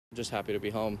Just happy to be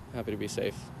home, happy to be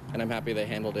safe, and I'm happy they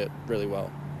handled it really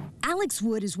well. Alex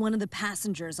Wood is one of the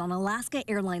passengers on Alaska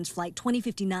Airlines Flight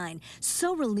 2059,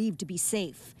 so relieved to be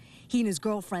safe. He and his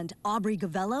girlfriend, Aubrey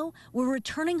Gavello, were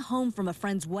returning home from a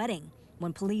friend's wedding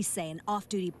when police say an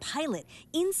off-duty pilot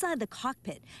inside the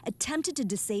cockpit attempted to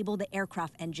disable the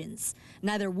aircraft engines.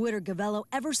 Neither Wood or Gavello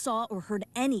ever saw or heard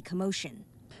any commotion.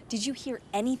 Did you hear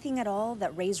anything at all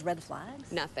that raised red flags?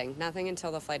 Nothing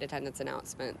until the flight attendant's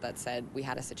announcement that said we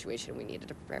had a situation, we needed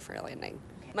to prepare for a landing.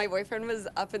 My boyfriend was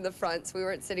up in the front, so we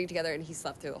weren't sitting together, and he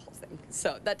slept through the whole thing.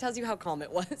 So that tells you how calm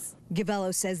it was.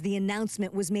 Gavello says the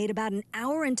announcement was made about an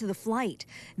hour into the flight.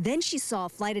 Then she saw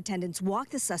flight attendants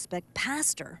walk the suspect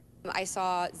past her. I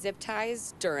saw zip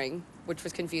ties during, which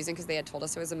was confusing because they had told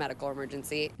us it was a medical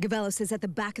emergency. Gavello says at the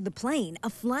back of the plane, a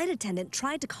flight attendant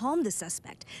tried to calm the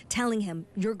suspect, telling him,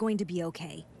 "You're going to be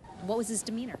okay." What was his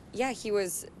demeanor? Yeah, he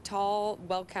was tall,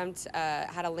 well-kempt,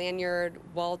 had a lanyard,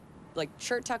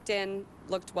 shirt tucked in,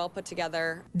 looked well put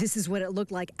together. This is what it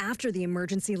looked like after the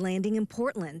emergency landing in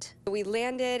Portland. We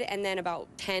landed, and then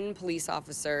about 10 police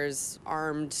officers,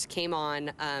 armed, came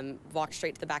on, walked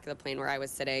straight to the back of the plane where I was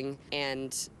sitting,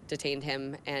 and detained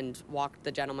him and walked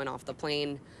the gentleman off the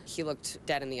plane. He looked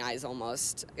dead in the eyes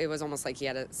almost. It was almost like he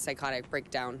had a psychotic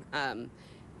breakdown.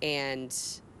 And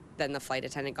then the flight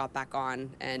attendant got back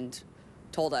on and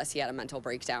told us he had a mental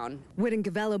breakdown. Wood and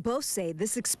Gavello both say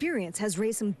this experience has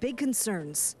raised some big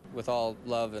concerns. With all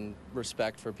love and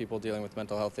respect for people dealing with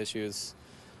mental health issues,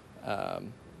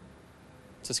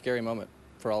 it's a scary moment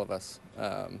for all of us.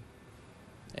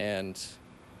 And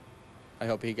I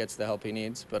hope he gets the help he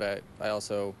needs, but I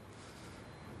also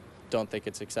don't think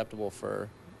it's acceptable for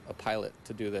a pilot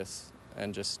to do this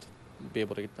and just be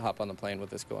able to hop on the plane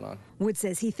with this going on. Wood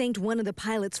says he thanked one of the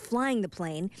pilots flying the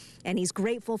plane, and he's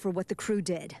grateful for what the crew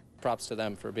did. Props to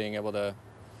them for being able to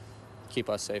keep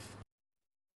us safe.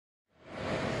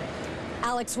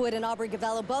 Alex Wood and Aubrey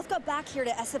Gavello both got back here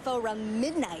to SFO around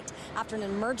midnight after an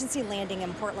emergency landing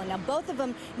in Portland. Now, both of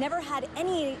them never had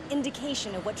any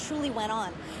indication of what truly went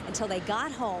on until they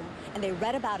got home and they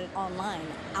read about it online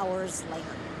hours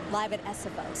later. Live at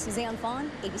SFO, Suzanne Fawn,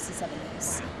 ABC 7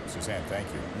 News. Suzanne, thank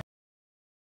you.